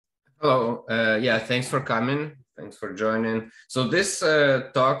Hello. Yeah, thanks for coming. Thanks for joining. So this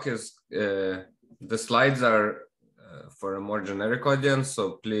talk is, the slides are for a more generic audience.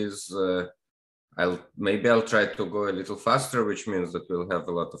 So please, I'll try to go a little faster, which means that we'll have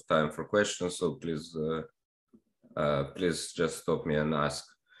a lot of time for questions. So please, please just stop me and ask.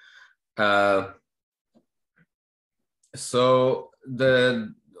 So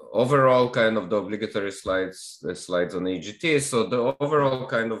the overall kind of the obligatory slides, the slides on AGT. So the overall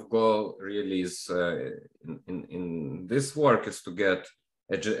kind of goal really is in this work is to get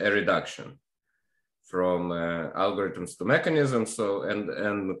a reduction from algorithms to mechanisms. So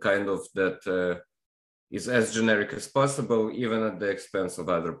and kind of that is as generic as possible, even at the expense of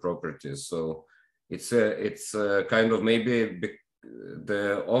other properties. So it's kind of maybe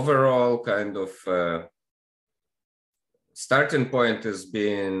the overall kind of starting point is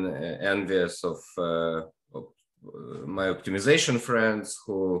being envious of my optimization friends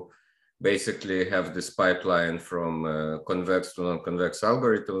who basically have this pipeline from convex to non-convex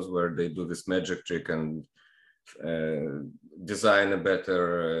algorithms where they do this magic trick and design a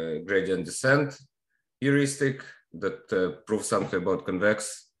better gradient descent heuristic that proves something about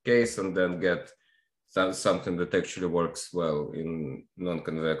convex case and then get something that actually works well in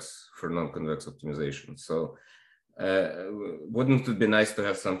non-convex for non-convex optimization. So wouldn't it be nice to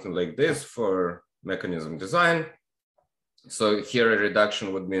have something like this for mechanism design? So here a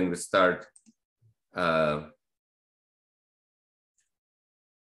reduction would mean we start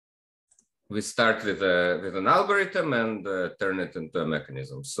with an algorithm and turn it into a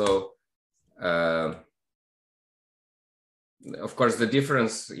mechanism. So of course the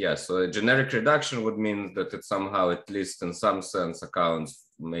difference, yeah, so a generic reduction would mean that it somehow, at least in some sense,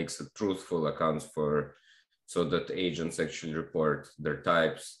 makes it truthful, accounts for, so that agents actually report their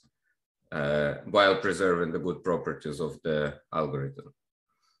types while preserving the good properties of the algorithm.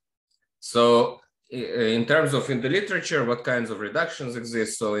 So in terms of in the literature, what kinds of reductions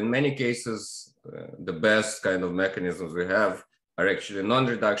exist? So in many cases, the best kind of mechanisms we have are actually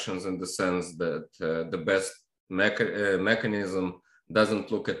non-reductions in the sense that the best mechanism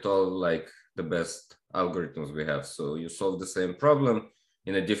doesn't look at all like the best algorithms we have. So you solve the same problem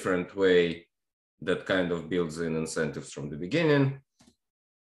in a different way that kind of builds in incentives from the beginning.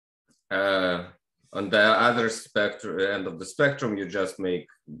 On the other end of the spectrum, you just make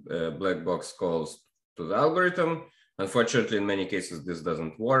black box calls to the algorithm. Unfortunately, in many cases, this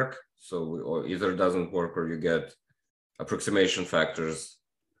doesn't work. So or either doesn't work or you get approximation factors.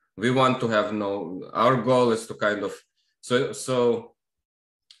 We want to have our goal is to kind of, so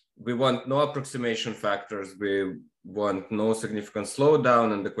we want no approximation factors. We want no significant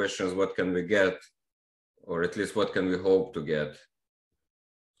slowdown. And the question is, what can we get? Or at least what can we hope to get,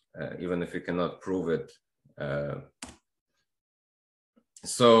 even if we cannot prove it.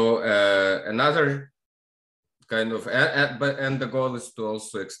 So another kind of, and the goal is to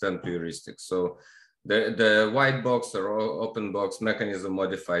also extend to heuristics. So the white box or open box mechanism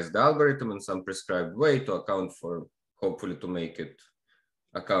modifies the algorithm in some prescribed way to account for, hopefully to make it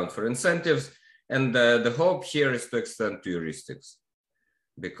account for incentives. And the hope here is to extend to heuristics,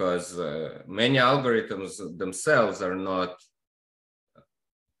 because many algorithms themselves are not,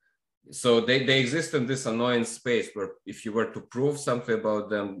 so they exist in this annoying space where if you were to prove something about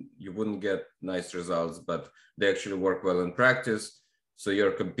them, you wouldn't get nice results, but they actually work well in practice. So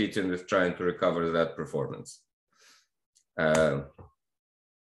you're competing with trying to recover that performance.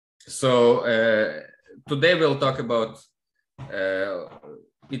 So today we'll talk about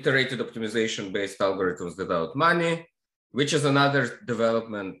iterated optimization based algorithms without money, which is another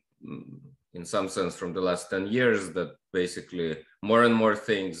development in some sense from the last 10 years, that basically more and more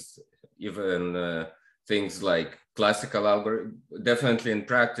things, even things like classical algorithm, definitely in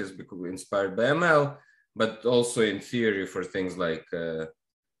practice because inspired by ML, but also in theory for things like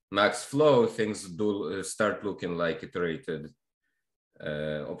max flow, things do start looking like iterated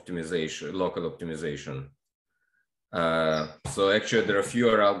optimization, local optimization. So actually there are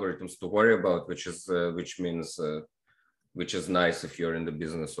fewer algorithms to worry about, which is nice if you're in the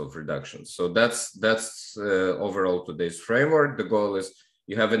business of reduction. So that's overall today's framework. The goal is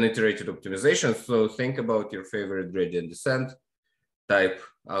you have an iterated optimization. So think about your favorite gradient descent type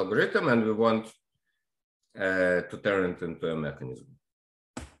algorithm, and we want to turn it into a mechanism.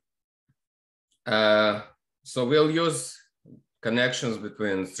 So we'll use connections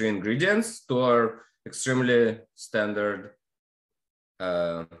between three ingredients to our extremely standard,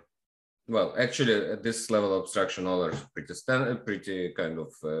 well, actually at this level of abstraction, all are pretty standard, pretty kind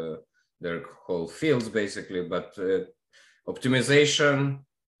of, they're whole fields basically, but optimization,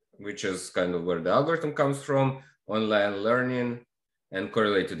 which is kind of where the algorithm comes from, online learning, and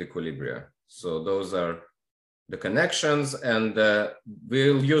correlated equilibria. So those are the connections, and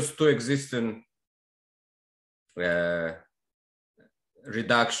we'll use two existing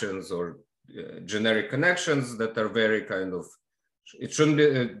reductions or generic connections that are very kind of, it shouldn't be,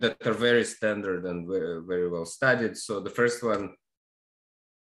 that are very standard and very, very well studied. So the first one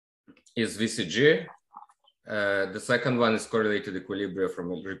is VCG. The second one is correlated equilibria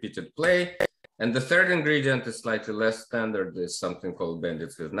from repeated play. And the third ingredient is slightly less standard, is something called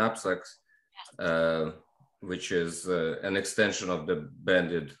bandits with knapsacks, which is an extension of the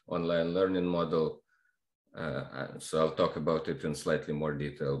banded online learning model. So I'll talk about it in slightly more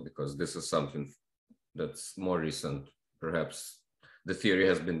detail because this is something that's more recent. Perhaps the theory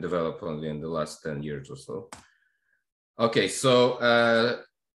has been developed only in the last 10 years or so. Okay,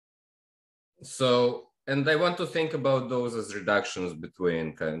 and I want to think about those as reductions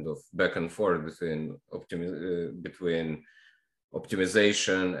between kind of back and forth between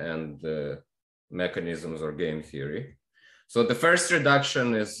optimization and mechanisms or game theory. So the first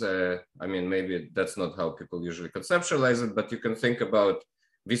reduction is, I mean, maybe that's not how people usually conceptualize it, but you can think about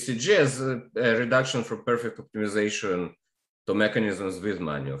VCG as a reduction from perfect optimization to mechanisms with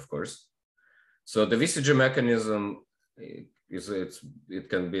money, of course. So the VCG mechanism it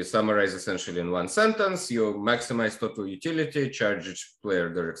can be summarized essentially in one sentence. You maximize total utility, charge each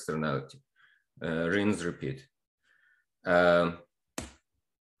player their externality, rinse, repeat.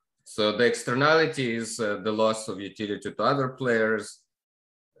 So the externality is the loss of utility to other players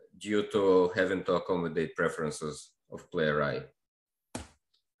due to having to accommodate preferences of player I.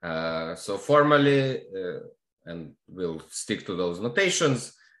 So formally, and we'll stick to those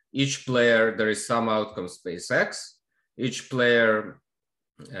notations, each player, there is some outcome space X. Each player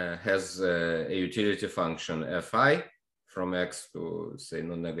has a utility function Fi from X to, say,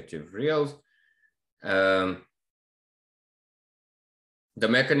 non-negative reals. The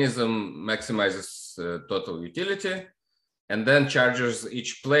mechanism maximizes total utility and then charges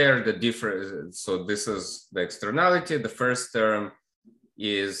each player the difference. So this is the externality. The first term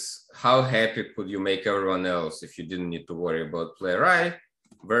is how happy could you make everyone else if you didn't need to worry about player I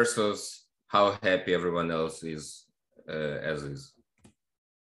versus how happy everyone else is as is.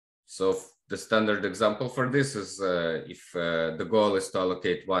 So the standard example for this is if the goal is to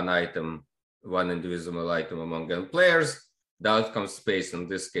allocate one indivisible item among n players, the outcome space in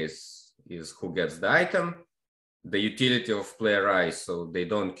this case is who gets the item, the utility of player I, so they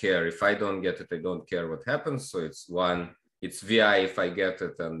don't care. If I don't get it, I don't care what happens. So it's VI if I get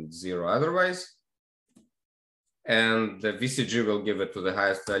it and 0 otherwise. And the VCG will give it to the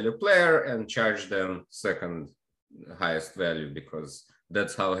highest value player and charge them second highest value because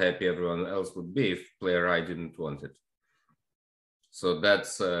that's how happy everyone else would be if player I didn't want it. So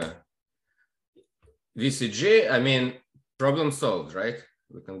that's VCG. I mean, problem solved, right?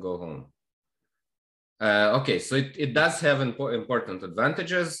 We can go home. Okay, so it does have important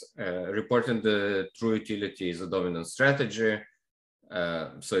advantages. Reporting the true utility is a dominant strategy.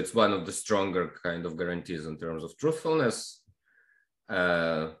 So it's one of the stronger kind of guarantees in terms of truthfulness.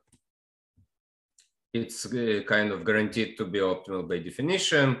 It's kind of guaranteed to be optimal by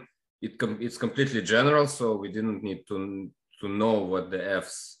definition. It's completely general, so we didn't need to know what the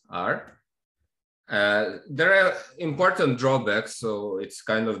Fs are. There are important drawbacks, so it's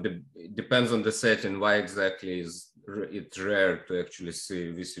kind of depends on the setting why exactly it's rare to actually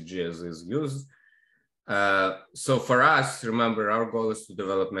see VCG as is used. So for us, remember, our goal is to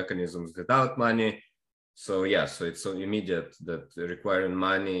develop mechanisms without money. So yeah, so it's so immediate that requiring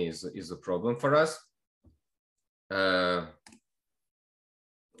money is a problem for us.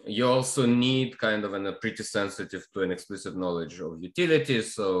 You also need kind of a pretty sensitive to an explicit knowledge of utility.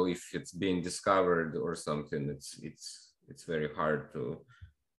 So if it's being discovered or something, it's very hard to.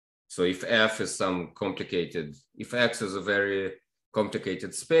 So if F is some complicated, if X is a very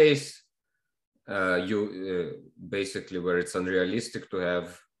complicated space, basically where it's unrealistic to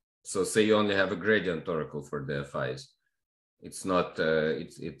have. So say you only have a gradient oracle for the FIs, it's not.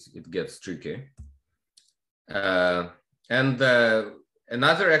 It gets tricky.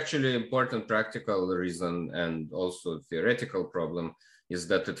 Another actually important practical reason and also theoretical problem is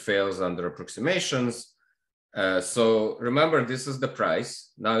that it fails under approximations. So remember, this is the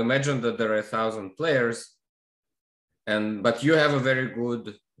price. Now imagine that there are 1,000 players, but you have a very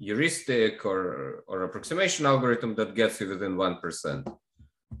good heuristic or approximation algorithm that gets you within 1%.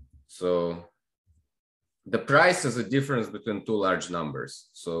 So the price is a difference between two large numbers.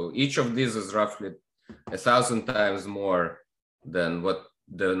 So each of these is roughly 1,000 times more than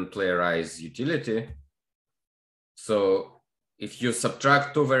player I's utility. So if you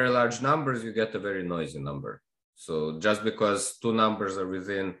subtract two very large numbers, you get a very noisy number. So just because two numbers are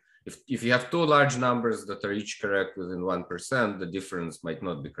within, if you have two large numbers that are each correct within 1%, the difference might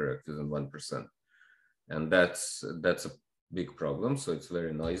not be correct within 1. And that's a big problem. So it's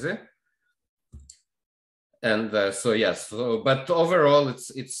very noisy. And so yes, but overall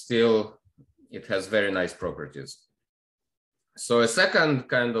it has very nice properties. So a second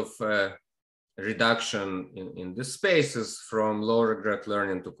kind of reduction in this space is from low regret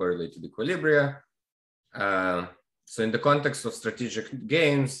learning to correlated equilibria. So in the context of strategic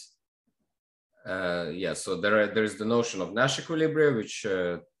games, so there is the notion of Nash equilibria, which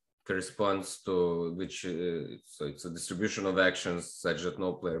corresponds to so it's a distribution of actions such that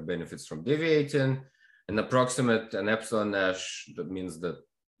no player benefits from deviating. An approximate an epsilon Nash, that means that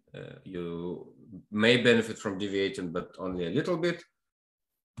you may benefit from deviating, but only a little bit.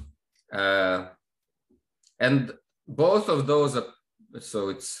 And both of those are, so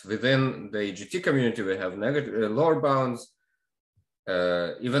it's within the AGT community, we have negative lower bounds.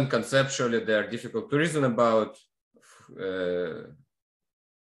 Even conceptually, they are difficult to reason about.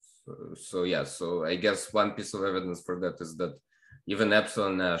 So I guess one piece of evidence for that is that even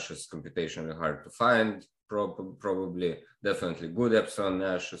epsilon Nash is computationally hard to find. Probably, definitely good epsilon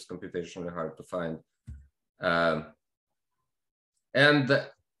Nash is computationally hard to find. And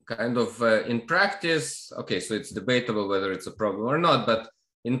kind of in practice, okay, so it's debatable whether it's a problem or not, but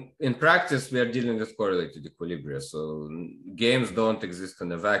in practice, we are dealing with correlated equilibria. So games don't exist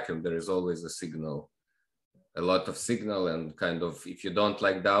in a vacuum. There is always a signal, a lot of signal, and kind of, if you don't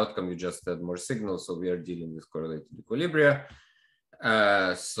like the outcome, you just add more signal. So we are dealing with correlated equilibria.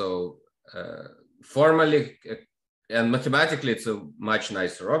 Formally and mathematically, it's a much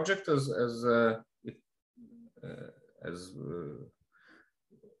nicer object as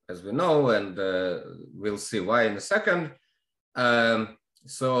we know, and we'll see why in a second.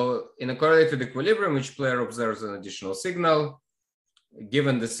 So in a correlated equilibrium, each player observes an additional signal.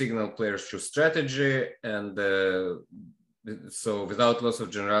 Given the signal, players choose strategy, and so without loss of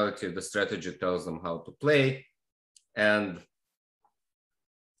generality, the strategy tells them how to play. And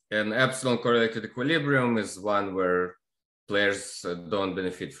an epsilon correlated equilibrium is one where players don't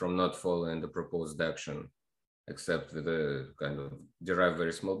benefit from not following the proposed action, except with a kind of derive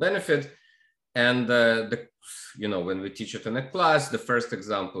very small benefit. And when we teach it in a class, the first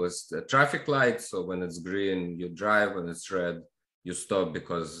example is the traffic light. So when it's green, you drive. When it's red, you stop,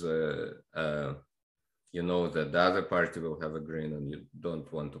 because you know that the other party will have a green and you don't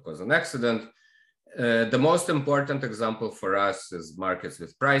want to cause an accident. The most important example for us is markets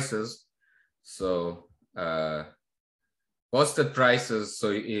with prices. So posted prices,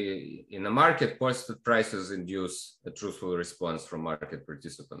 so in a market, posted prices induce a truthful response from market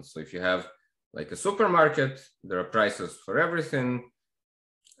participants. So if you have like a supermarket, there are prices for everything.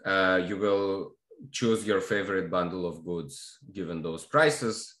 You will choose your favorite bundle of goods given those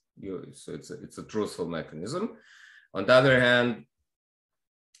prices. So it's a truthful mechanism. On the other hand,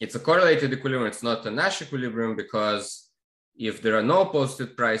 it's a correlated equilibrium. It's not a Nash equilibrium, because if there are no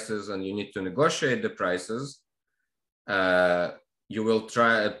posted prices and you need to negotiate the prices,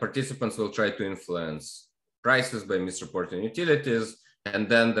 participants will try to influence prices by misreporting utilities, and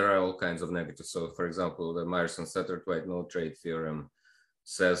then there are all kinds of negatives. So, for example, the Meyerson-Satterthwaite no-trade theorem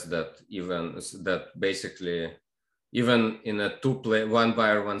says that basically even in a one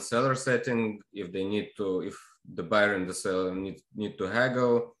buyer, one seller setting, if the buyer and the seller need to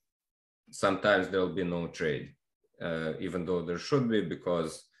haggle, sometimes there will be no trade, even though there should be,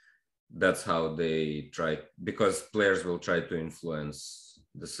 because that's how because players will try to influence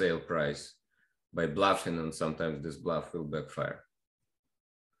the sale price by bluffing, and sometimes this bluff will backfire.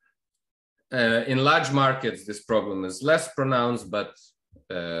 In large markets, this problem is less pronounced, but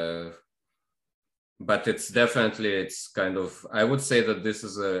it's definitely, I would say that this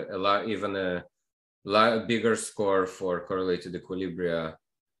is even a bigger score for correlated equilibria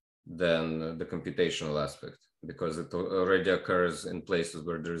than the computational aspect, because it already occurs in places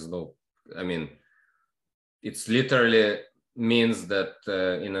where there is no, it's literally means that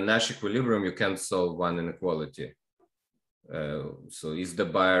in a Nash equilibrium, you can't solve one inequality. So is the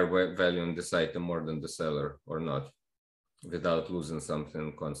buyer valuing this item more than the seller or not, without losing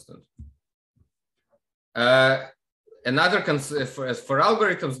something constant? Another for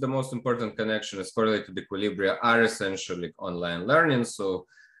algorithms, the most important connection is correlated equilibria are essentially online learning. So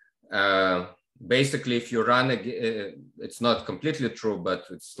basically, if you run it's not completely true, but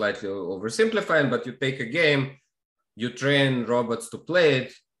it's slightly oversimplifying, but you take a game, you train robots to play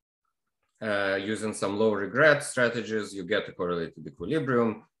it using some low regret strategies, you get a correlated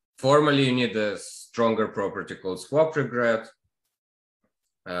equilibrium. Formally, you need a stronger property called swap regret.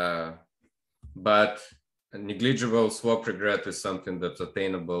 But a negligible swap regret is something that's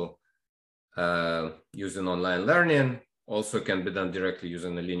attainable using online learning. Also can be done directly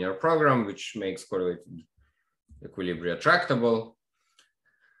using a linear program, which makes correlated equilibria tractable.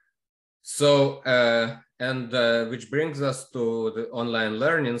 So, which brings us to the online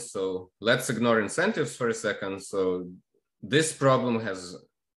learning. So let's ignore incentives for a second. So this problem has,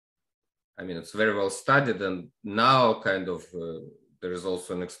 I mean, it's very well studied, and now kind of there is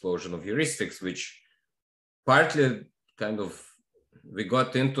also an explosion of heuristics, which partly kind of, we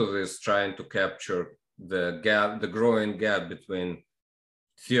got into this trying to capture the gap, the growing gap between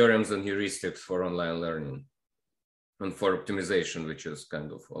theorems and heuristics for online learning and for optimization, which is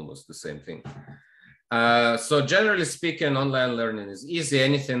kind of almost the same thing. So generally speaking, online learning is easy.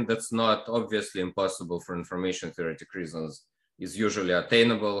 Anything that's not obviously impossible for information theoretic reasons is usually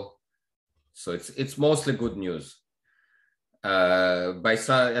attainable. So it's mostly good news.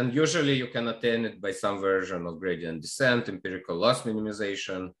 And usually you can attain it by some version of gradient descent, empirical loss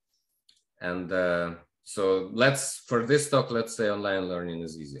minimization. And so for this talk, let's say online learning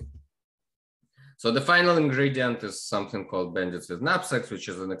is easy. So the final ingredient is something called bandits with knapsacks, which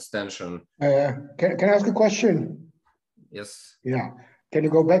is an extension. Can I ask a question? Yes. Yeah. Can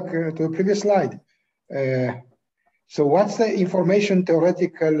you go back to the previous slide? So what's the information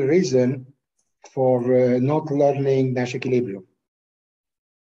theoretical reason for not learning Nash equilibrium?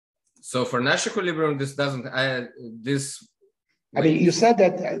 So for Nash equilibrium, this doesn't, I mean, you said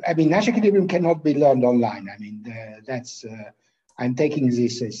that, I mean, Nash equilibrium cannot be learned online. I mean, that's, I'm taking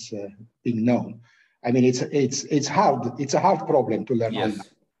this as being known. I mean, it's hard. It's a hard problem to learn online.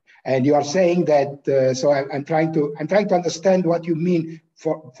 And you are saying that, so I'm trying to understand what you mean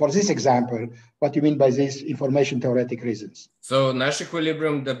for this example, what you mean by these information theoretic reasons. So Nash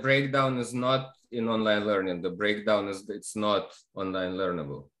equilibrium, the breakdown is not in online learning. The breakdown is, it's not online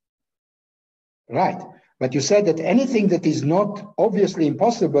learnable. Right. But you said that anything that is not obviously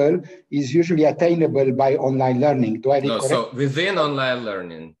impossible is usually attainable by online learning. Do I read correct? So within online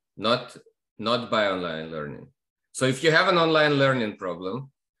learning, not by online learning. So if you have an online learning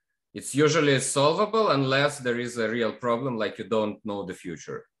problem, it's usually solvable unless there is a real problem, like you don't know the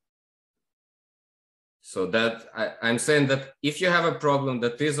future. So that I'm saying that if you have a problem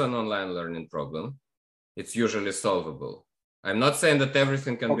that is an online learning problem, it's usually solvable. I'm not saying that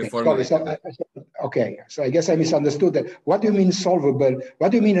everything can be formulated. Sorry, okay, so I guess I misunderstood that. What do you mean solvable? What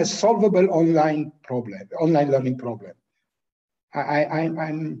do you mean a solvable online problem, online learning problem?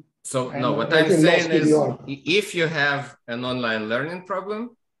 What I'm saying is, if you have an online learning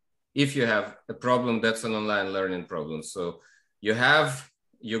problem, if you have a problem that's an online learning problem, so you're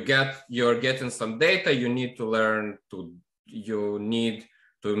getting some data, you need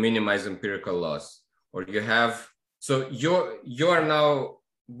to minimize empirical loss, or you have. So you're now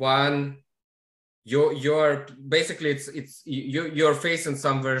you're basically you're facing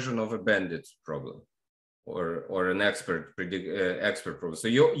some version of a bandit problem, or an expert problem. So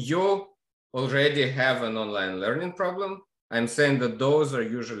you already have an online learning problem. I'm saying that those are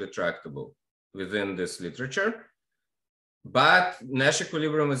usually tractable within this literature, but Nash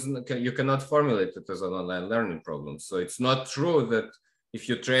equilibrium you cannot formulate it as an online learning problem. So it's not true that if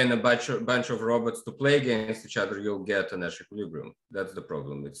you train a bunch of robots to play against each other, you'll get a Nash equilibrium. That's the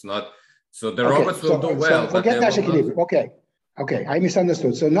problem. It's not, so the robots will do well, but forget Nash equilibrium. Okay, I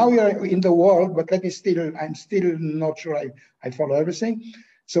misunderstood. So now we are in the world, but I'm still not sure I follow everything.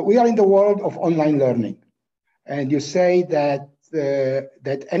 So we are in the world of online learning. And you say that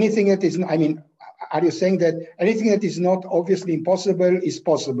that anything that is, I mean, are you saying that anything that is not obviously impossible is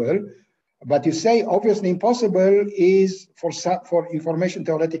possible? But you say obviously impossible is for information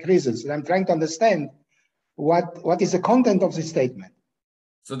theoretic reasons. And I'm trying to understand what is the content of this statement.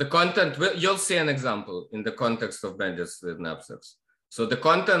 So the content, you'll see an example in the context of bandits with knapsacks. So the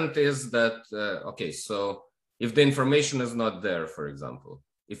content is that, okay, so if the information is not there, for example,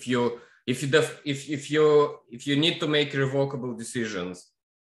 if you need to make irrevocable decisions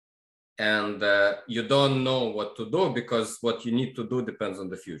and you don't know what to do because what you need to do depends on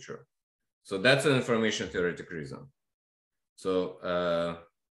the future. So that's an information theoretic reason. So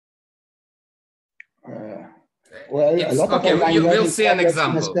well, a lot of online we'll see an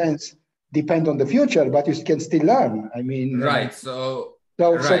example. In a sense, depend on the future, but you can still learn. I mean, right. So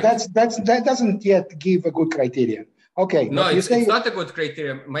that doesn't yet give a good criterion. Okay. No, it's not a good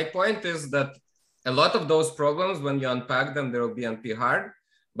criterion. My point is that a lot of those problems, when you unpack them, there will be NP hard,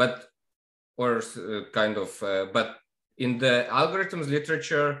 but in the algorithms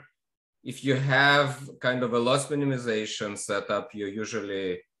literature, if you have kind of a loss minimization setup,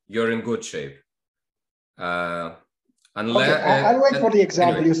 you're in good shape. Unless, okay, I'll wait for the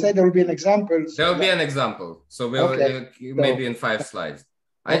example. Anyway, You said there will be an example. So there will be an example. So we'll okay. maybe in 5 slides.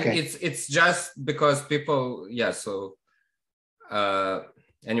 Okay. It's just because people, yeah. So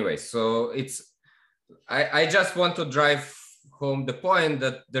anyway, so I just want to drive home the point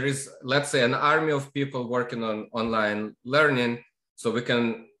that there is, let's say, an army of people working on online learning. So we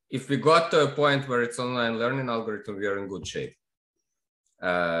can, if we got to a point where it's online learning algorithm, we are in good shape.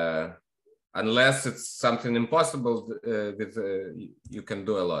 Unless it's something impossible, you can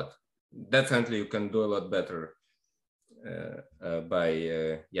do a lot. Definitely, you can do a lot better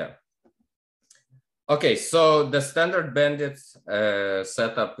yeah. Okay, so the standard bandit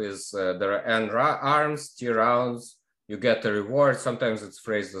setup is there are n arms, t rounds. You get a reward. Sometimes it's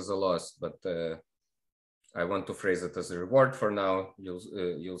phrased as a loss, but I want to phrase it as a reward for now.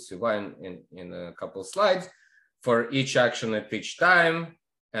 You'll see why in a couple slides for each action at each time.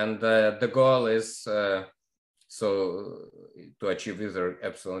 And the goal is so to achieve either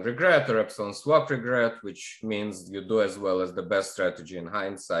epsilon regret or epsilon swap regret, which means you do as well as the best strategy in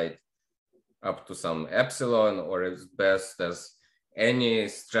hindsight up to some epsilon, or as best as any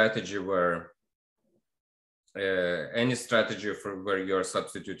strategy where where you're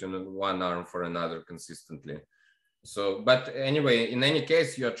substituting one arm for another consistently. So, but anyway, in any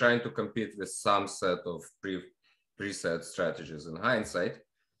case, you're trying to compete with some set of preset strategies in hindsight.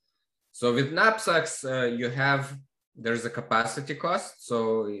 So with knapsacks, there's a capacity cost.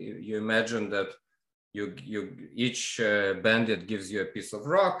 So you imagine that each bandit gives you a piece of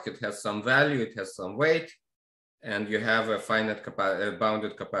rock. It has some value, it has some weight, and you have a finite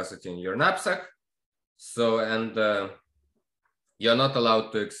bounded capacity in your knapsack. So, and you're not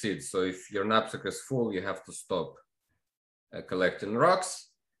allowed to exceed. So if your knapsack is full, you have to stop collecting rocks.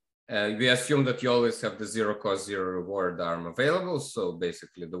 We assume that you always have the zero cost, zero reward arm available. So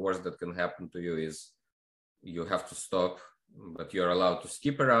basically the worst that can happen to you is you have to stop, but you're allowed to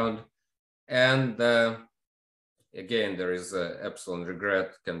skip around. And again, there is epsilon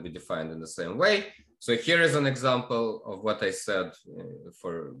regret can be defined in the same way. So here is an example of what I said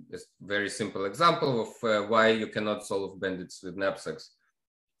for this very simple example of why you cannot solve bandits with knapsacks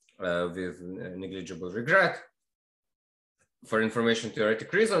with negligible regret. For information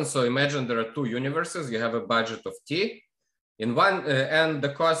theoretic reasons, so imagine there are two universes. You have a budget of T in one, and the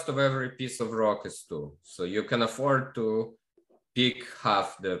cost of every piece of rock is 2. So you can afford to pick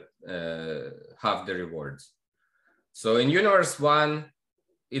half the rewards. So in universe 1,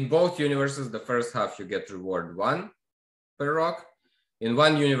 in both universes, the first half you get reward 1 per rock. In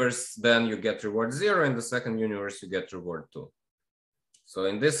one universe, then you get reward 0. In the second universe, you get reward 2. So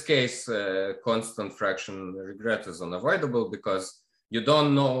in this case, constant fraction regret is unavoidable because you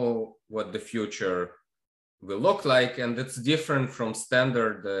don't know what the future will look like. And it's different from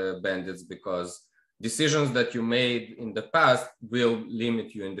standard bandits because decisions that you made in the past will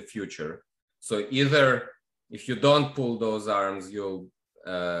limit you in the future. So either if you don't pull those arms, you'll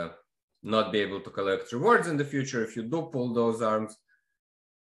not be able to collect rewards in the future. If you do pull those arms,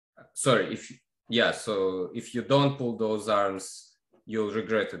 sorry, so if you don't pull those arms, you'll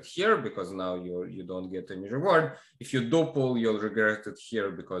regret it here because now you don't get any reward. If you do pull, you'll regret it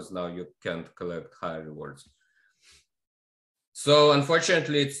here because now you can't collect higher rewards. So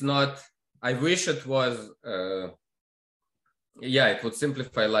unfortunately, it's not, I wish it was, yeah, it would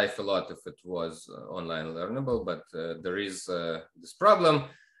simplify life a lot if it was online learnable, but there is this problem.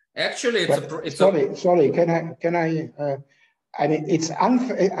 Actually, sorry, can I mean, it's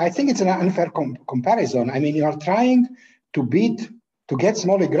unfair. I think it's an unfair comparison. I mean, you are trying to get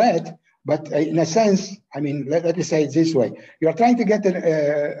small regret, but in a sense, I mean, let me say it this way. You are trying to get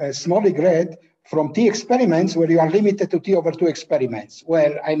a small regret from T experiments where you are limited to T over 2 experiments.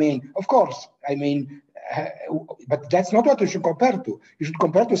 Well, I mean, of course, I mean, but that's not what you should compare to. You should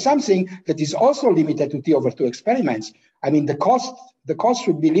compare to something that is also limited to T over 2 experiments. I mean, the cost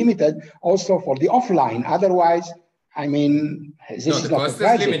should be limited also for the offline. Otherwise, I mean, this is not the cost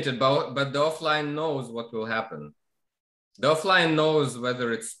is limited, but the offline knows what will happen. The offline knows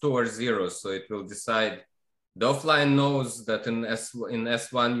whether it's 2 or 0, so it will decide. The offline knows that in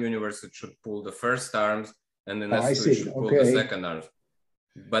S1 universe, it should pull the first arms, and in S2, it should pull the second arms.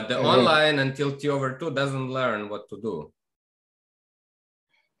 But the online until T over 2 doesn't learn what to do.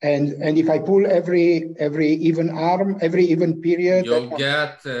 And if I pull every even arm, every even period, you'll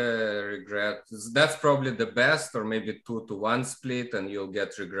get regret. That's probably the best, or maybe 2-to-1 split, and you'll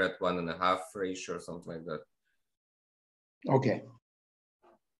get regret 1.5 ratio or something like that. Okay.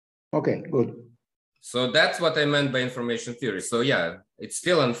 Okay, good. So that's what I meant by information theory. So yeah, it's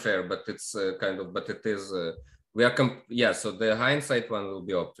still unfair, but it's kind of, but it is, so the hindsight one will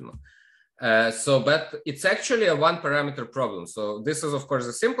be optimal. But it's actually a one parameter problem. So this is, of course,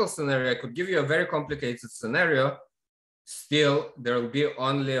 a simple scenario. I could give you a very complicated scenario. Still, there will be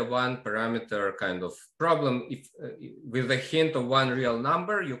only a one parameter kind of problem. If with a hint of one real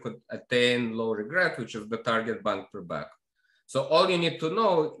number, you could attain low regret, which is the target bank per buck. So all you need to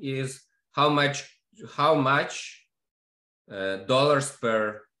know is how much dollars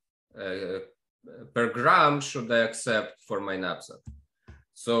per gram should I accept for my knapsack.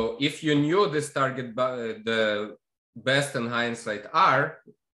 So if you knew this target, the best in hindsight R,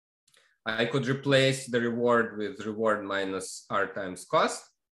 I could replace the reward with reward minus R times cost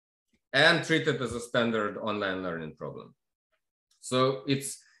and treat it as a standard online learning problem. So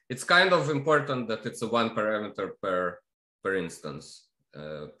it's kind of important that it's a one parameter per instance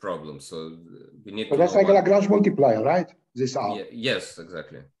problem. So we need to. That's like a Lagrange multiplier, right? This R. Yeah, yes,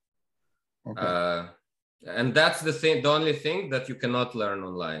 exactly. Okay. And that's the only thing that you cannot learn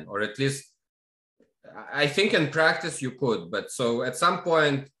online, or at least I think in practice you could, but so at some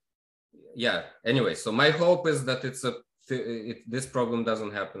point, yeah. Anyway, so my hope is that this problem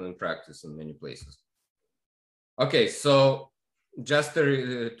doesn't happen in practice in many places. Okay, so just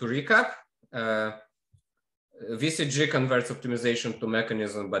to recap, VCG converts optimization to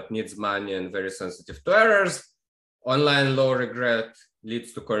mechanism, but needs money and very sensitive to errors. Online low regret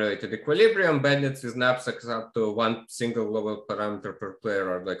leads to correlated equilibrium. Bandits with knapsacks up to one single global parameter per player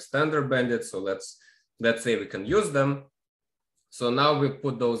are like standard bandits. So let's say we can use them. So now we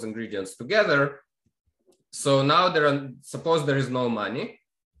put those ingredients together. So now suppose there is no money.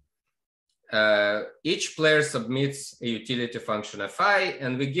 Each player submits a utility function fi,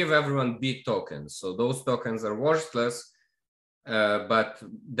 and we give everyone B tokens. So those tokens are worthless, but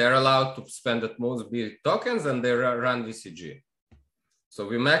they're allowed to spend at most B tokens, and they run VCG. So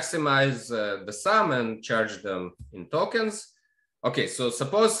we maximize the sum and charge them in tokens. Okay, so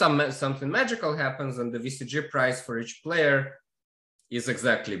suppose something magical happens and the VCG price for each player is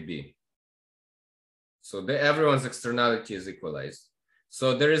exactly B. So everyone's externality is equalized.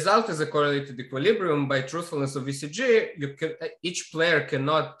 So the result is a correlated equilibrium. By truthfulness of VCG, each player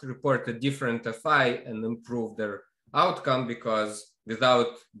cannot report a different FI and improve their outcome, because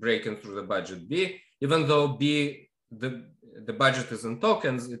without breaking through the budget B, even though B, the budget is in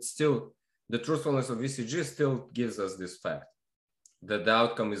tokens, it's still, the truthfulness of VCG still gives us this fact that the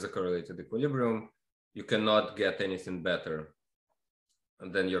outcome is a correlated equilibrium. You cannot get anything better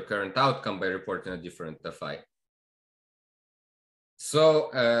than your current outcome by reporting a different FI.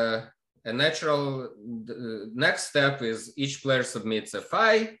 So a natural next step is each player submits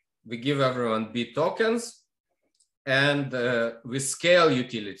FI. We give everyone B tokens, and we scale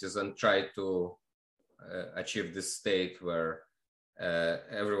utilities and try to achieve this state where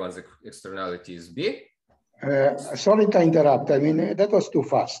everyone's externality is B. Sorry to interrupt. I mean, that was too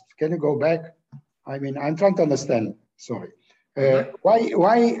fast. Can you go back? I mean, I'm trying to understand. Sorry.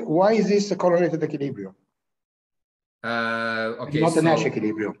 Why is this a correlated equilibrium? Okay, not a Nash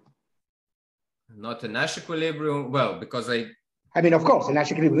equilibrium. Not a Nash equilibrium. Well, because I mean, of course, a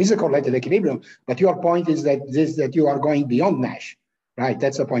Nash equilibrium is a correlated equilibrium, but your point is that you are going beyond Nash, right?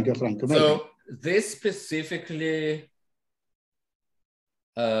 That's the point you're trying to make. So this specifically,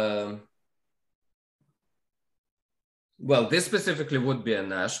 well, this specifically would be a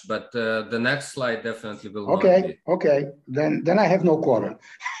Nash, but the next slide definitely will not be. Okay, then I have no quarrel.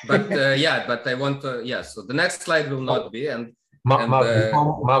 But yeah, but I want to, yeah, so the next slide will not be. And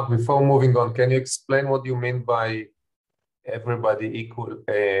Mark, before moving on, can you explain what you mean by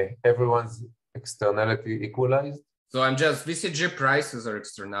everyone's externality equalized? So I'm just, VCG prices are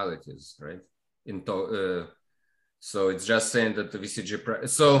externalities, right? So it's just saying that the VCG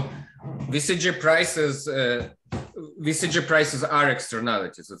price, so VCG prices are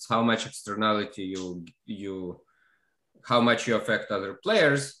externalities. It's how much externality how much you affect other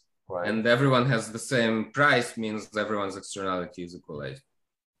players, right? And everyone has the same price means everyone's externality is equalized.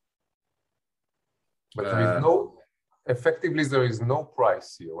 But there is effectively there is no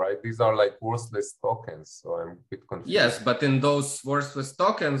price here, right? These are like worthless tokens, so I'm a bit confused. Yes, but in those worthless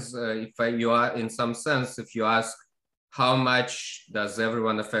tokens, you are, in some sense, if you ask how much does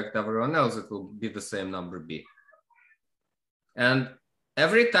everyone affect everyone else, it will be the same number B. And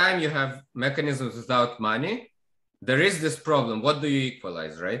every time you have mechanisms without money, there is this problem. What do you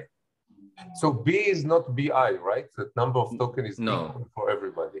equalize, right? So B is not BI, right? The number of tokens is equal for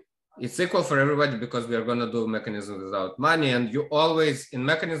everybody. It's equal for everybody because we are going to do mechanisms without money. And you always, in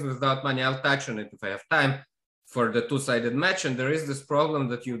mechanisms without money, I'll touch on it if I have time, for the two-sided match. And there is this problem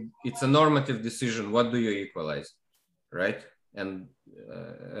that it's a normative decision. What do you equalize, right? And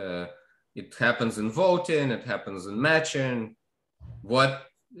it happens in voting, it happens in matching. What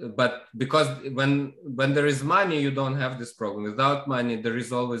but because when there is money, you don't have this problem. Without money, there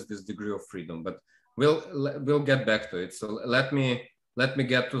is always this degree of freedom. But we'll get back to it. So let me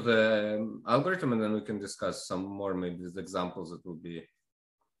get to the algorithm, and then we can discuss some more maybe these examples that will be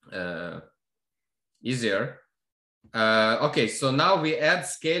easier. Okay, so now we add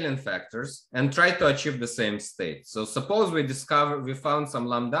scaling factors and try to achieve the same state. So suppose we found some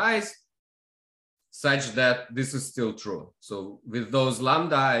lambda i's such that this is still true. So with those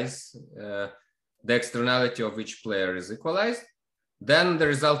lambda i's, the externality of each player is equalized. Then the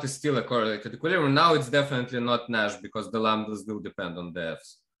result is still a correlated equilibrium. Now it's definitely not Nash because the lambdas will depend on the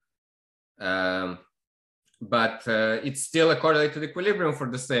f's. But it's still a correlated equilibrium for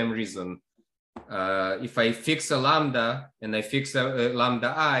the same reason. If I fix a lambda and I fix a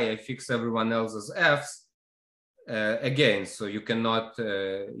lambda I fix everyone else's f's, again, so you cannot,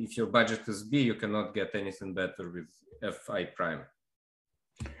 if your budget is B, you cannot get anything better with fi prime.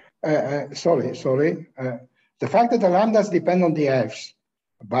 Sorry. The fact that the lambdas depend on the f's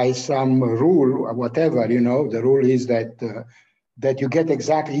by some rule or whatever, the rule is that that you get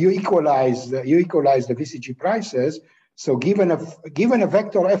exactly, you equalize the VCG prices. So given a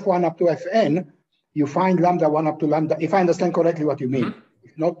vector F1 up to Fn, you find lambda 1 up to lambda, if I understand correctly what you mean. Mm-hmm.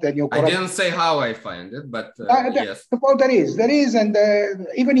 If not, then you correct. I didn't say how I find it, but yes. Well, there is, and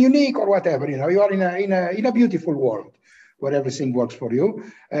even unique or whatever, you are in a beautiful world where everything works for you.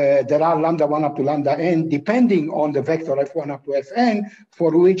 There are lambda 1 up to lambda n, depending on the vector F1 up to Fn,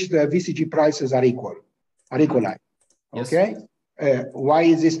 for which the VCG prices are equalized. Yes. Okay? Why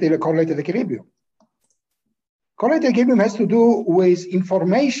is this still a correlated equilibrium? Correlated equilibrium has to do with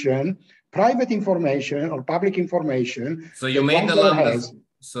information, private information or public information. So you made the lambdas,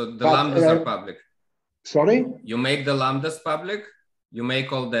 so the lambdas are public. Sorry? You make the lambdas public, you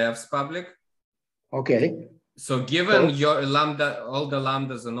make all the f's public. Okay. So given your lambda, all the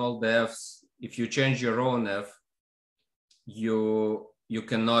lambdas and all the f's, if you change your own f, you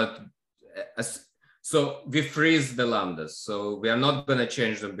cannot, so we freeze the lambdas. So we are not going to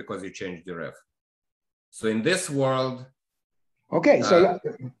change them because you changed your f. So in this world, okay.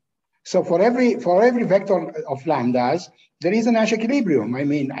 So for every vector of lambdas, there is a Nash equilibrium. I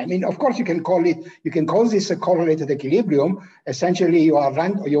mean, of course, you can call this a correlated equilibrium. Essentially, you have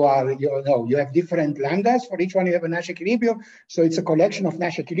different lambdas. For each one, you have a Nash equilibrium. So it's a collection of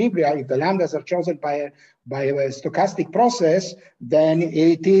Nash equilibria. If the lambdas are chosen by a stochastic process, then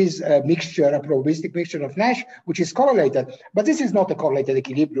it is a probabilistic mixture of Nash, which is correlated. But this is not a correlated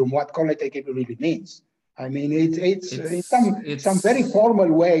equilibrium. What correlated equilibrium really means. I mean, it's some very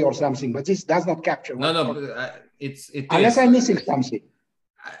formal way or something, but this does not capture. Unless I'm missing something.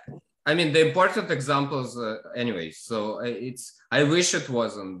 I mean, the important examples, anyway. So I wish it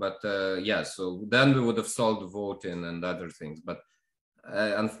wasn't, but yeah. So then we would have solved voting and other things. But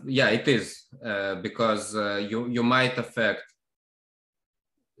yeah, it is because you might affect.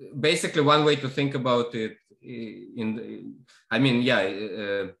 Basically, one way to think about it.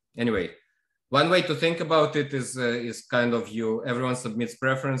 Anyway. One way to think about it is kind of everyone submits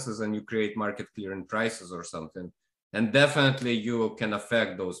preferences and you create market clearing prices or something. And definitely you can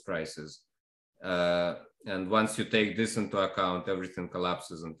affect those prices. And once you take this into account, everything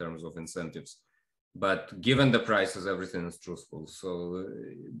collapses in terms of incentives. But given the prices, everything is truthful. So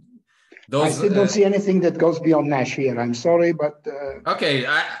I still don't see anything that goes beyond Nash here. I'm sorry, but... Okay,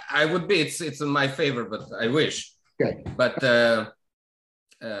 I would be, it's in my favor, but I wish. Okay. But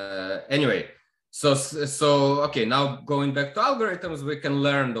anyway, so okay, now going back to algorithms, we can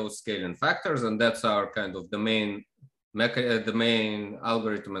learn those scaling factors, and that's our kind of the main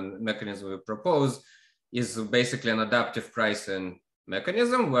algorithm and mechanism we propose is basically an adaptive pricing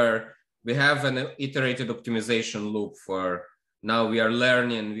mechanism where we have an iterated optimization loop for now we're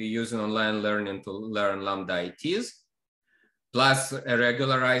using online learning to learn lambda ITs plus a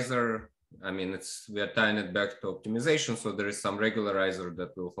regularizer. I mean, we are tying it back to optimization. So there is some regularizer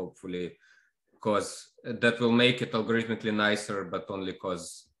that will hopefully that will make it algorithmically nicer, but only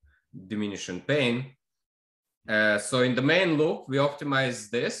cause diminishing pain. So in the main loop, we optimize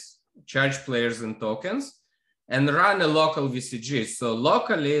this, charge players in tokens, and run a local VCG. So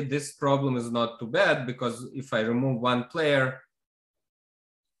locally, this problem is not too bad because if I remove one player,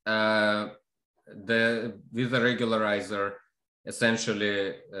 with the regularizer,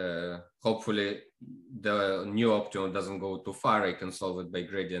 essentially, hopefully the new optimum doesn't go too far. I can solve it by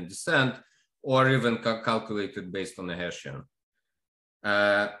gradient descent or even calculate it based on a Hessian.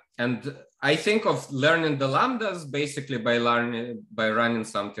 And I think of learning the lambdas basically by running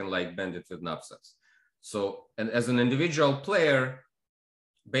something like bandit with knapsacks. So, and as an individual player,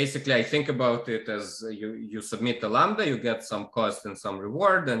 basically I think about it as you submit a lambda, you get some cost and some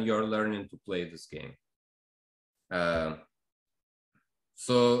reward, and you're learning to play this game.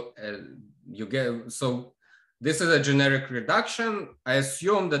 So this is a generic reduction. I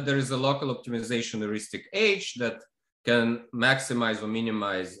assume that there is a local optimization heuristic H that can maximize or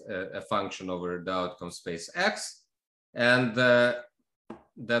minimize a function over the outcome space X, and that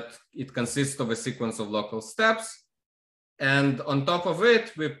it consists of a sequence of local steps. And on top of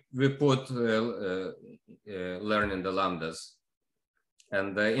it, we put learning the lambdas.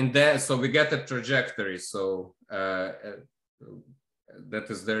 And in there, so we get a trajectory. So that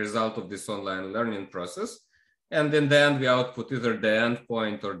is the result of this online learning process. And in the end, we output either the end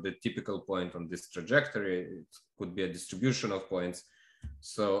point or the typical point on this trajectory. It could be a distribution of points.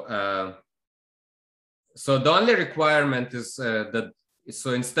 So, so the only requirement is that,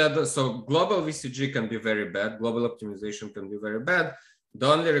 so global VCG can be very bad. Global optimization can be very bad. The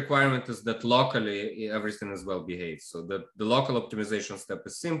only requirement is that locally everything is well behaved. So that the local optimization step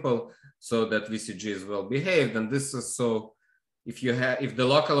is simple, so that VCG is well behaved. And this is so, if the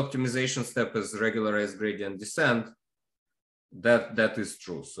local optimization step is regularized gradient descent, that is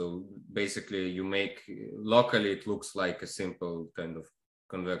true. So basically you make locally, it looks like a simple kind of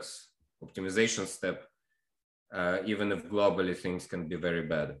convex optimization step, even if globally things can be very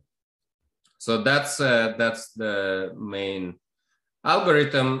bad. So that's the main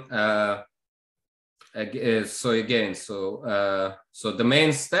algorithm. So again, so the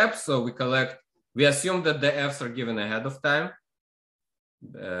main steps, so we assume that the Fs are given ahead of time.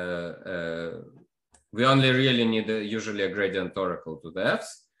 We only really need usually a gradient oracle to the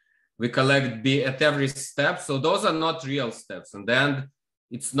Fs. We collect B at every step. So those are not real steps. And then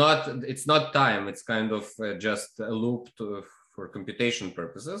it's not time. It's kind of just a loop for computation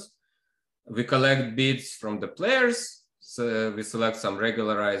purposes. We collect bids from the players. So we select some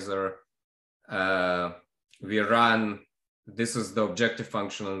regularizer. We run, this is the objective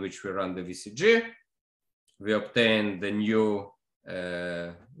function on which we run the VCG. We obtain the new,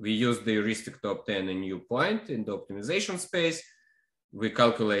 we use the heuristic to obtain a new point in the optimization space. We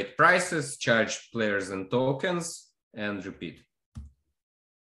calculate prices, charge players and tokens, and repeat.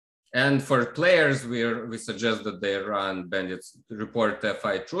 And for players, we suggest that they run bandits, report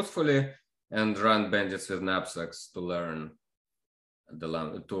FI truthfully, and run bandits with knapsacks to learn the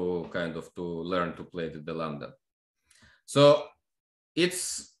lambda, to learn to play the lambda. So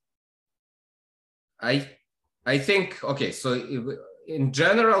it's, I think, okay, so in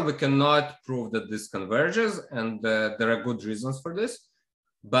general, we cannot prove that this converges, and there are good reasons for this,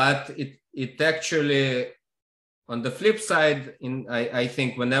 but it actually, on the flip side, I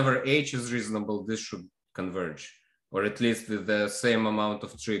think whenever H is reasonable, this should converge, or at least with the same amount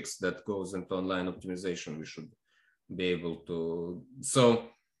of tricks that goes into online optimization, we should be able to. So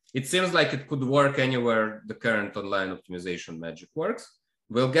it seems like it could work anywhere the current online optimization magic works.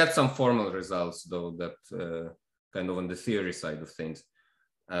 We'll get some formal results though, that kind of on the theory side of things.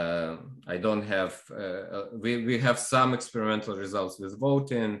 I don't have, we have some experimental results with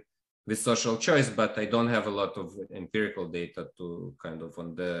voting, with social choice, but I don't have a lot of empirical data to kind of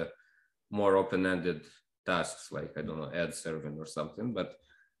on the more open-ended tasks, like, I don't know, ad serving or something. But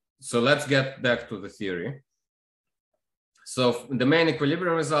so let's get back to the theory. So the main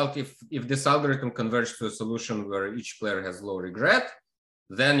equilibrium result, if this algorithm converges to a solution where each player has low regret,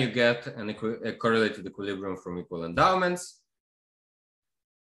 then you get a correlated equilibrium from equal endowments,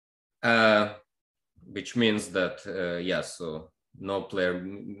 which means that, yeah, so no player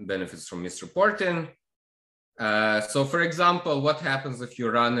benefits from misreporting. So for example, what happens if you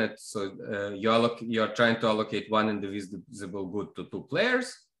run it? So you're trying to allocate one indivisible good to two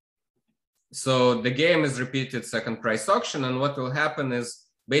players. So the game is repeated second price auction. And what will happen is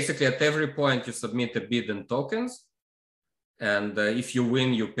basically at every point you submit a bid and tokens. And if you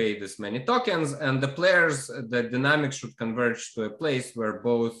win, you pay this many tokens. And the players, the dynamics should converge to a place where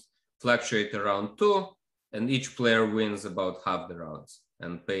both fluctuate around 2. And each player wins about half the rounds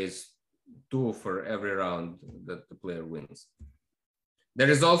and pays 2 for every round that the player wins. There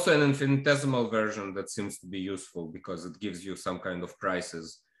is also an infinitesimal version that seems to be useful because it gives you some kind of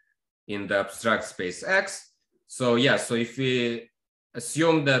prices in the abstract space X. So yeah, so if we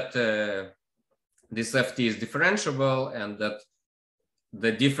assume that this FT is differentiable and that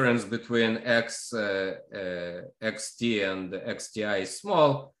the difference between XT and XTI is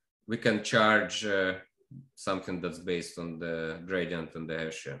small, we can charge something that's based on the gradient and the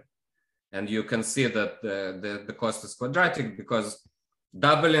Hessian. And you can see that the cost is quadratic because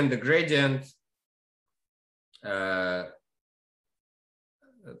doubling the gradient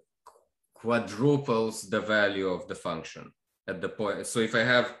quadruples the value of the function at the point. So if I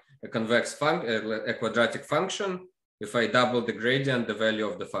have a convex a quadratic function, if I double the gradient, the value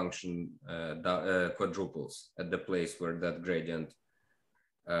of the function quadruples at the place where that gradient,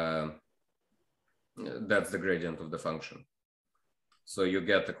 that's the gradient of the function. So you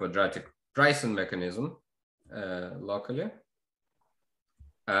get a quadratic pricing mechanism locally.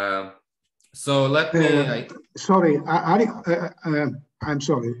 So let me. Sorry, I'm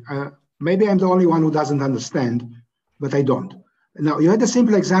sorry. Maybe I'm the only one who doesn't understand, but I don't. Now, you had a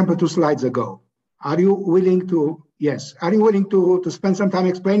simple example 2 slides ago. Are you willing to, yes, are you willing to spend some time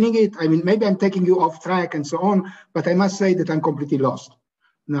explaining it? I mean, maybe I'm taking you off track and so on, but I must say that I'm completely lost.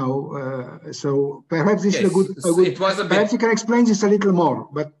 Now, so perhaps this is a good, perhaps you can explain this a little more,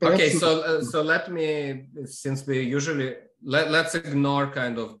 but perhaps. Okay, so let me, since we usually, let's ignore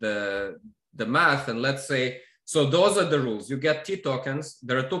kind of the math, and let's say, so those are the rules. You get T tokens,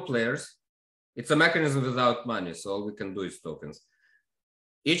 there are 2 players. It's a mechanism without money, so all we can do is tokens.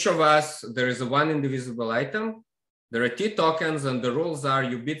 Each of us, there is a 1 indivisible item. There are T tokens, and the rules are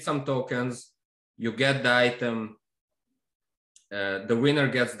you bid some tokens, you get the item, the winner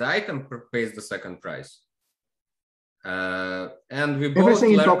gets the item, pays the second price. And we both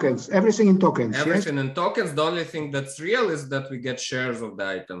everything in tokens, everything in tokens. Everything in tokens. The only thing that's real is that we get shares of the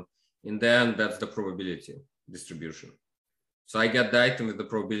item. In the end, that's the probability distribution. So I get the item with the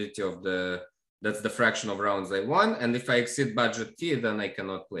probability of that's the fraction of rounds I won. And if I exceed budget T, then I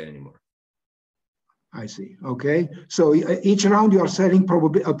cannot play anymore. I see. Okay. So each round you are selling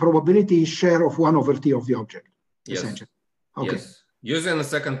a probability share of 1 over T of the object. Yes. Essentially. Okay. Yes. Using a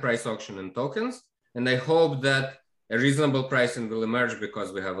second price auction in tokens. And I hope that a reasonable pricing will emerge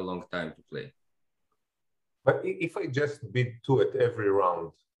because we have a long time to play. But if I just bid 2 at every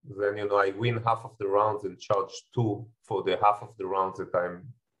round, then, you know, I win half of the rounds and charge 2 for the half of the rounds that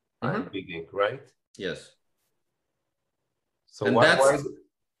I'm bidding, right? Yes. So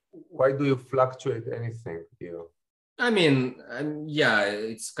why do you fluctuate anything here? I mean, yeah,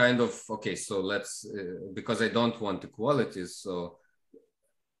 it's kind of, okay, so let's, because I don't want equalities, so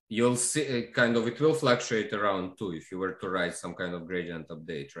you'll see kind of, it will fluctuate around 2 if you were to write some kind of gradient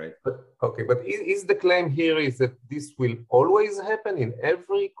update, right? But, okay, but is the claim here is that this will always happen in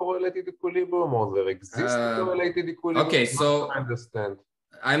every correlated equilibrium, or there exists a correlated equilibrium? Okay, so I understand.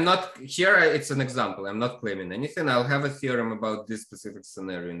 I'm not, here it's an example, I'm not claiming anything. I'll have a theorem about this specific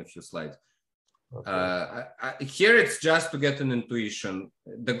scenario in a few slides. Okay. Here it's just to get an intuition.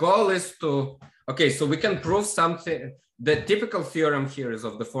 The goal is to, okay, so we can prove something. The typical theorem here is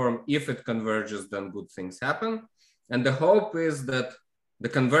of the form, if it converges, then good things happen. And the hope is that the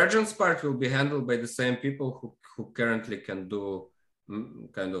convergence part will be handled by the same people who currently can do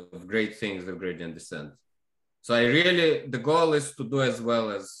kind of great things with gradient descent. So I really, the goal is to do as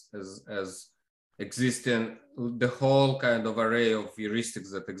well as existing the whole kind of array of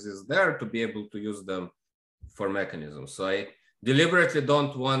heuristics that exist there to be able to use them for mechanisms. So I deliberately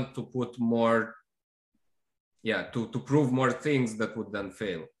don't want to put more, to prove more things that would then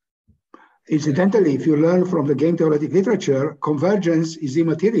fail. Incidentally, if you learn from the game theoretic literature, convergence is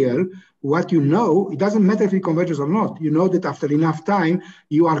immaterial. What you know, it doesn't matter if it converges or not. You know that after enough time,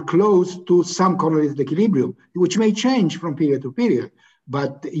 you are close to some correlated equilibrium, which may change from period to period.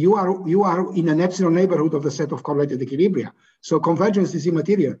 But you are in an epsilon neighborhood of the set of correlated equilibria. So convergence is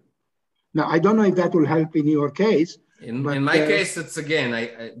immaterial. Now, I don't know if that will help in your case. In my case, it's again,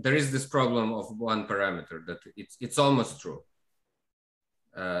 there is this problem of one parameter that it's almost true.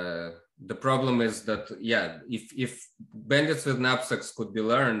 The problem is that, if bandits with knapsacks could be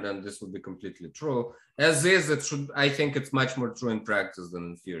learned, then this would be completely true. As is, it should, I think it's much more true in practice than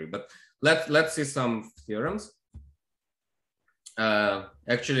in theory. But let's see some theorems.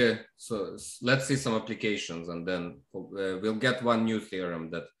 Actually, so let's see some applications, and then we'll get one new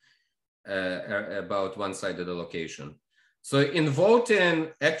theorem that about one-sided allocation. So in voting,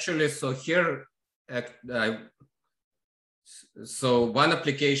 actually, so here, so one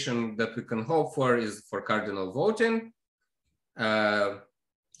application that we can hope for is for cardinal voting.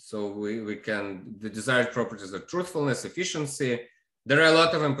 So we can, the desired properties are truthfulness, efficiency. There are a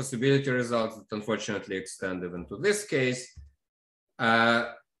lot of impossibility results that unfortunately extend even to this case.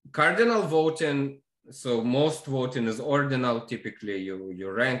 Cardinal voting, so most voting is ordinal. Typically you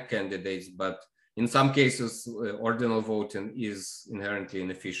rank candidates, but in some cases, ordinal voting is inherently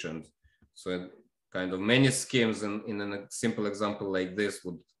inefficient. So kind of many schemes in a simple example like this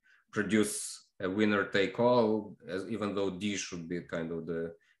would produce a winner take all, even though D should be kind of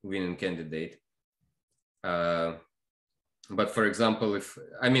the winning candidate. But for example,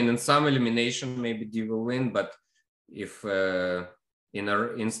 in some elimination, maybe D will win, but if in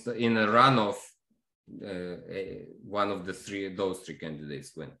a runoff, one of those three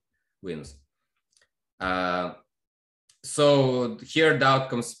candidates wins. So here the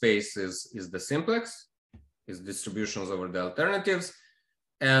outcome space is the simplex, is distributions over the alternatives.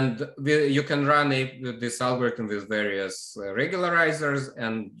 And you can run this algorithm with various regularizers,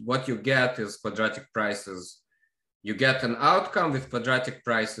 and what you get is quadratic prices. You get an outcome with quadratic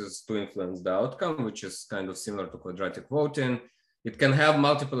prices to influence the outcome, which is kind of similar to quadratic voting. It can have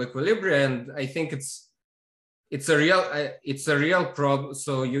multiple equilibria, and I think it's a real problem.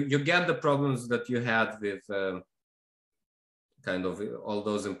 So you get the problems that you had with kind of all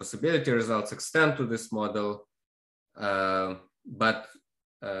those impossibility results extend to this model, but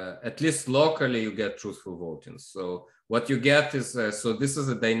at least locally you get truthful voting. So what you get is, so this is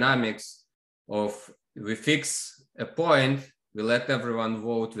a dynamics of, we fix a point, we let everyone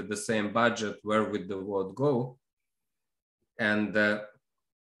vote with the same budget, where would the vote go? And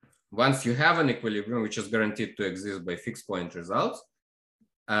once you have an equilibrium, which is guaranteed to exist by fixed point results,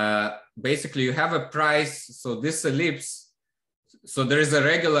 basically you have a price. So this ellipse, so there is a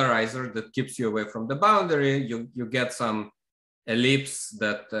regularizer that keeps you away from the boundary. You get some ellipse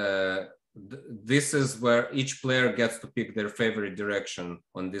that this is where each player gets to pick their favorite direction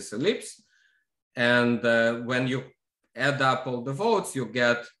on this ellipse. And when you add up all the votes, you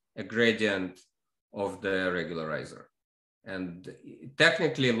get a gradient of the regularizer. And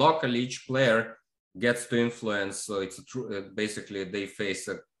technically, locally, each player gets to influence. So it's basically they face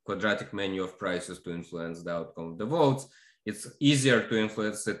a quadratic menu of prices to influence the outcome of the votes. It's easier to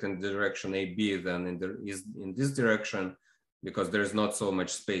influence it in the direction AB than in this direction, because there's not so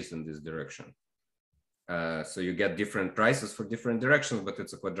much space in this direction. So you get different prices for different directions, but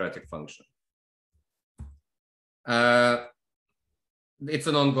it's a quadratic function. It's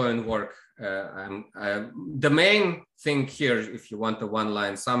an ongoing work. The main thing here, if you want a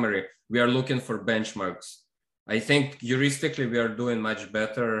one-line summary, we are looking for benchmarks. I think heuristically we are doing much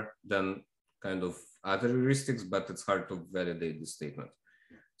better than kind of other heuristics, but it's hard to validate this statement.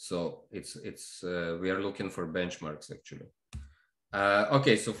 So we are looking for benchmarks actually.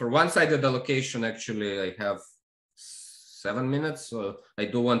 Okay, so for one-sided allocation, actually I have 7 minutes, so I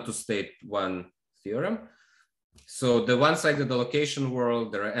do want to state one theorem. So the one-sided allocation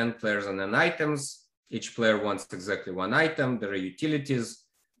world, there are n players and n items. Each player wants exactly one item. There are utilities.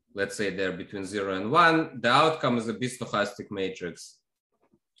 Let's say they're between 0 and 1. The outcome is a bistochastic matrix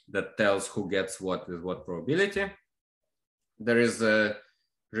that tells who gets what with what probability. There is a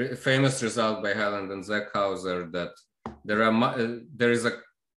famous result by Hyland and Zeckhauser that there is a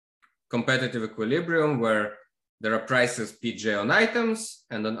competitive equilibrium where there are prices PJ on items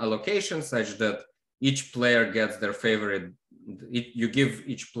and an allocation such that each player gets their favorite. You give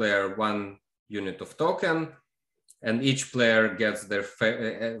each player 1 unit of token, and each player gets their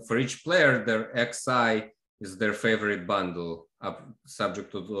for each player their XI is their favorite bundle,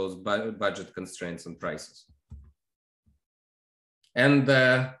 subject to those budget constraints and prices. And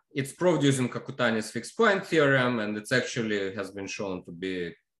it's proved using Kakutani's fixed point theorem, and it's actually has been shown to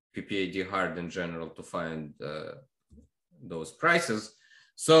be PPAD hard in general to find those prices.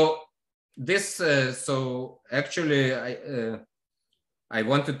 So this, so actually I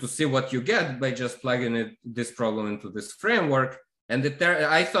wanted to see what you get by just plugging this problem into this framework. And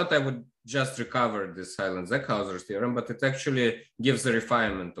I thought I would just recover this Hyland-Zeckhauser theorem, but it actually gives a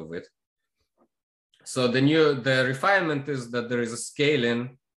refinement of it. So the refinement is that there is a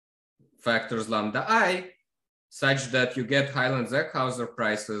scaling factors lambda I such that you get Hyland-Zeckhauser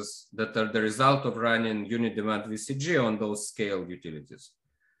prices that are the result of running unit demand VCG on those scaled utilities.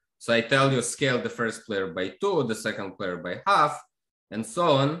 So I tell you scale the first player by 2, the second player by half, and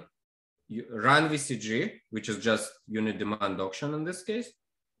so on. You run VCG, which is just unit demand auction in this case.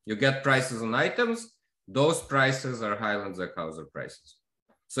 You get prices on items. Those prices are Hyland-Zeckhauser prices.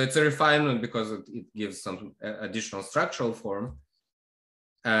 So it's a refinement because it gives some additional structural form.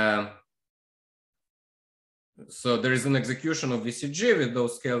 So there is an execution of VCG with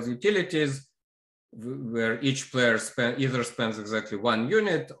those scales utilities where each player either spends exactly 1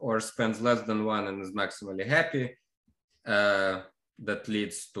 unit or spends less than 1 and is maximally happy. That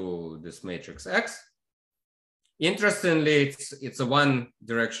leads to this matrix X. Interestingly, it's a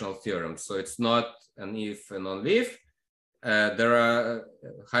one-directional theorem. So it's not an if and only if. There are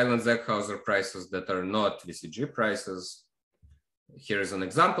Hyland-Zeckhauser prices that are not VCG prices. Here is an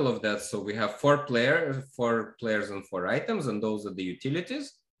example of that. So we have 4 players and 4 items, and those are the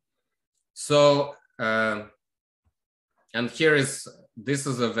utilities. So, and this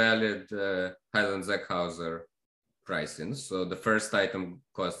is a valid Hyland-Zeckhauser pricing. So the first item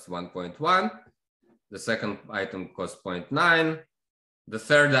costs 1.1, the second item costs 0.9, the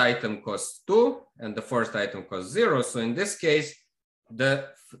third item costs 2, and the fourth item costs 0. So in this case, the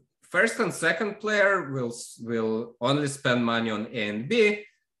first and second player will only spend money on A and B,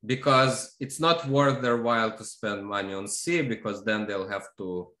 because it's not worth their while to spend money on C, because then they'll have to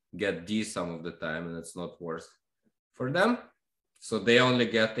get D some of the time, and it's not worth for them. So they only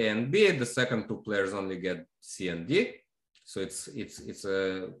get A and B. The second two players only get C and D. So it's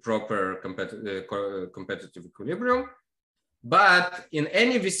a proper competitive equilibrium. But in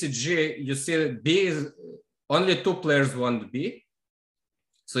any VCG, you see B is only two players want B.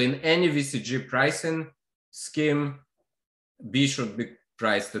 So in any VCG pricing scheme, B should be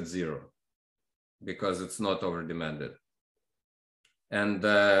priced at 0 because it's not over demanded. And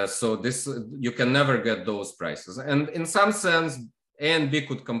so this, you can never get those prices. And in some sense, A and B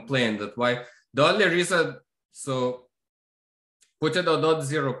could complain that why the only reason, so putting a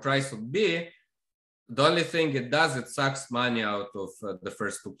 .0 price of B, the only thing it does, it sucks money out of the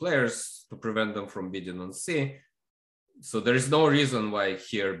first two players to prevent them from bidding on C. So there is no reason why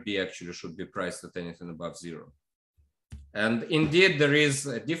here B actually should be priced at anything above 0. And indeed, there is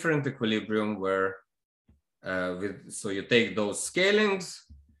a different equilibrium where so you take those scalings,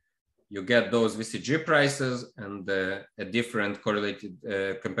 you get those VCG prices and a different correlated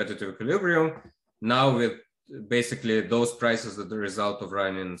competitive equilibrium. Now with basically those prices are the result of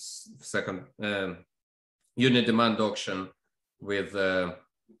running second unit demand auction with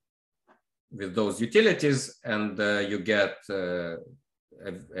those utilities, and you get a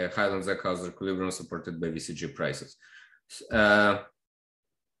Highland-Zeckhauser equilibrium supported by VCG prices.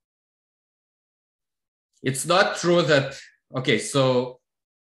 It's not true that, okay, so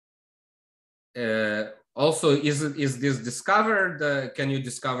also is this discovered? Can you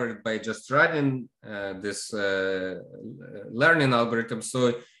discover it by just running this learning algorithm? So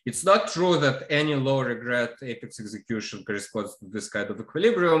it's not true that any low regret apex execution corresponds to this kind of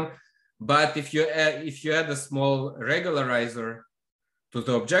equilibrium, but if you add a small regularizer to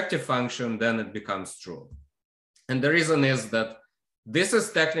the objective function, then it becomes true. And the reason is that this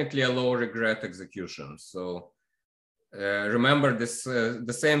is technically a low regret execution. So remember this,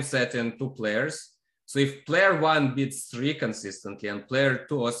 the same set in two players. So if player 1 bids 3 consistently and player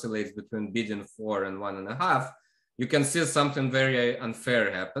 2 oscillates between bidding 4 and 1.5, you can see something very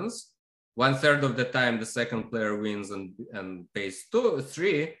unfair happens. 1/3 of the time, the second player wins and pays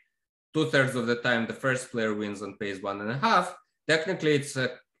 3. 2/3 of the time, the first player wins and pays 1.5. Technically,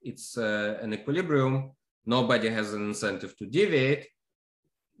 it's an equilibrium. Nobody has an incentive to deviate,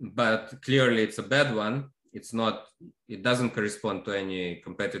 but clearly it's a bad one. It's not, it doesn't correspond to any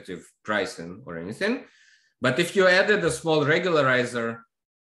competitive pricing or anything. But if you added a small regularizer,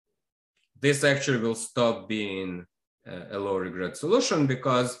 this actually will stop being a low regret solution,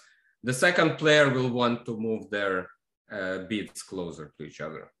 because the second player will want to move their bids closer to each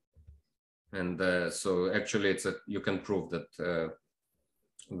other. And so actually you can prove that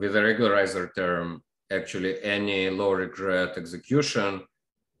with a regularizer term, actually any low regret execution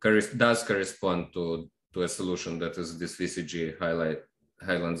does correspond to a solution that is this VCG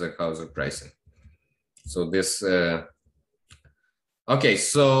Highland-Zeckhauser pricing. So this, okay,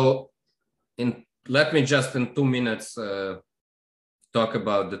 so let me just in 2 minutes talk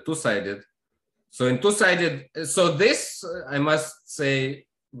about the two-sided. So in two-sided, so this, I must say,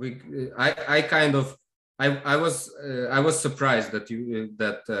 I was surprised that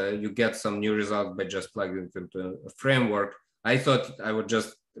you get some new results by just plugging it into a framework. I thought I would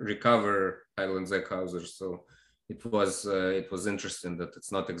just recover Highland-Zeckhauser, so it was interesting that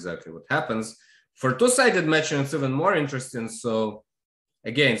it's not exactly what happens. For two-sided matching, it's even more interesting. So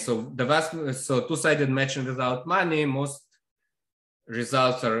again, so two-sided matching without money, most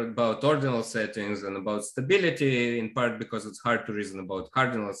results are about ordinal settings and about stability, in part because it's hard to reason about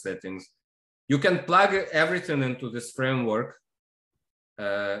cardinal settings. You can plug everything into this framework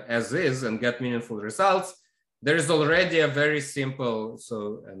as is and get meaningful results. There is already a very simple,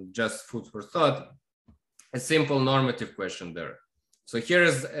 and just food for thought, a simple normative question there. So here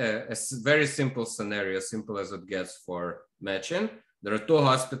is a very simple scenario, simple as it gets for matching. There are 2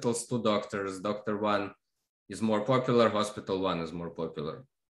 hospitals, 2 doctors. Doctor 1 is more popular, hospital 1 is more popular.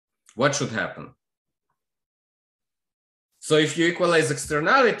 What should happen? So if you equalize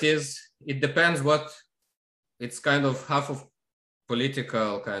externalities, it depends it's kind of half of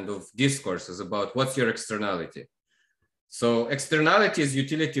political kind of discourses about what's your externality. So externality is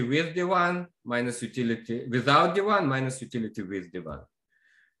utility with D1 minus utility without D1 minus utility with D1.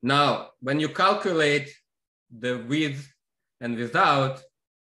 Now, when you calculate the with and without,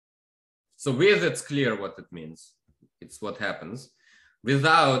 so with it's clear what it means. It's what happens.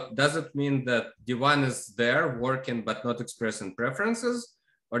 without, does it mean that D1 is there working but not expressing preferences?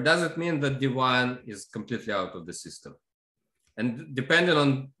 Or does it mean that D1 is completely out of the system? And depending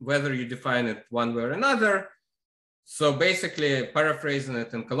on whether you define it one way or another, so basically paraphrasing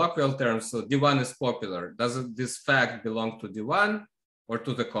it in colloquial terms, so D1 is popular. Does this fact belong to D1 or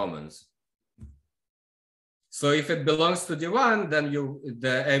to the commons? So if it belongs to D1, then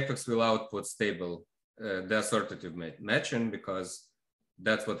the apex will output stable, the assortative matching, because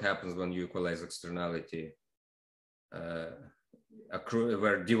that's what happens when you equalize externality, where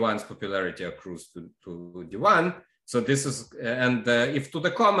D1's popularity accrues to D1. So this is, and if to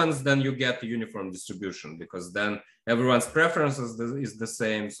the commons, then you get a uniform distribution, because then everyone's preferences is the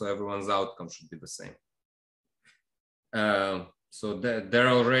same, so everyone's outcome should be the same. So there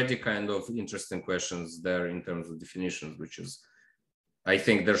are already kind of interesting questions there in terms of definitions, which is, I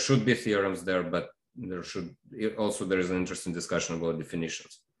think there should be theorems there, but there is an interesting discussion about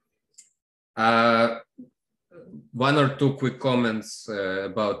definitions. One or two quick comments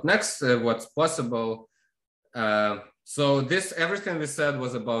about next, what's possible. So everything we said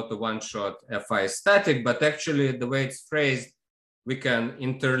was about the one-shot FI static, but actually the way it's phrased, we can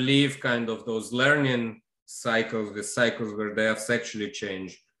interleave kind of those learning cycles with cycles where the Fs actually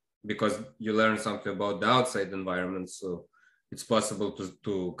change because you learn something about the outside environment. So it's possible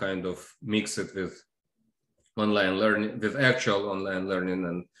to kind of mix it with online learning, with actual online learning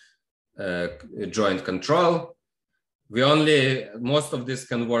and joint control. Most of this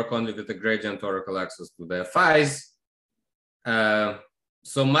can work only with the gradient oracle access to the FIs.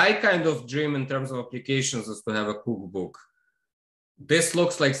 So my kind of dream in terms of applications is to have a cookbook. This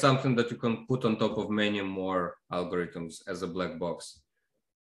looks like something that you can put on top of many more algorithms as a black box.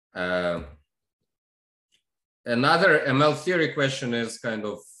 Another ML theory question is kind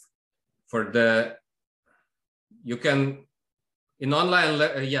of in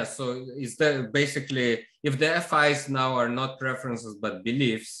online, so is there basically, if the FIs now are not preferences but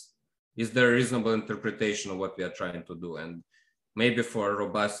beliefs, is there a reasonable interpretation of what we are trying to do? And maybe for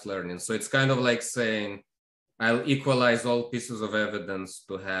robust learning. So it's kind of like saying, I'll equalize all pieces of evidence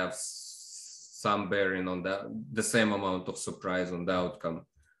to have some bearing on the same amount of surprise on the outcome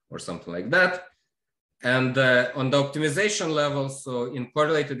or something like that. And on the optimization level, so in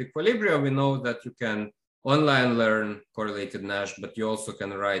correlated equilibrium, we know that you can online learn correlated Nash, but you also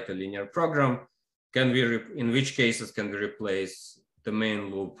can write a linear program. In which cases can we replace the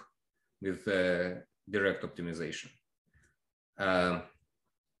main loop with direct optimization?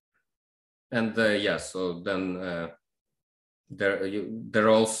 So then there are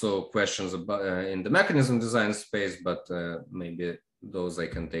also questions about in the mechanism design space, but maybe those I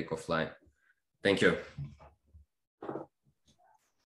can take offline. Thank you.